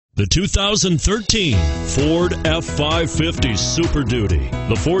The 2013 Ford F550 Super Duty.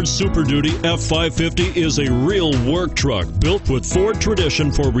 The Ford Super Duty F550 is a real work truck built with Ford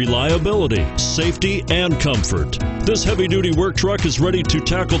tradition for reliability, safety, and comfort. This heavy-duty work truck is ready to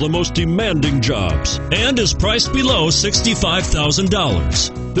tackle the most demanding jobs and is priced below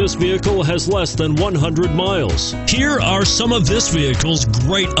 $65,000. This vehicle has less than 100 miles. Here are some of this vehicle's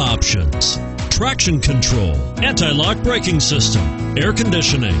great options: traction control, anti-lock braking system, air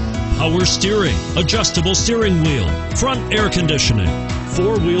conditioning, power steering, adjustable steering wheel, front air conditioning,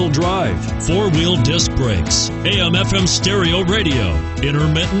 four-wheel drive, four-wheel disc brakes, AM/FM stereo radio,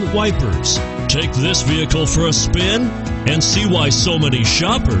 intermittent wipers. Take this vehicle for a spin and see why so many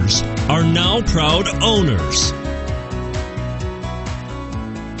shoppers are now proud owners.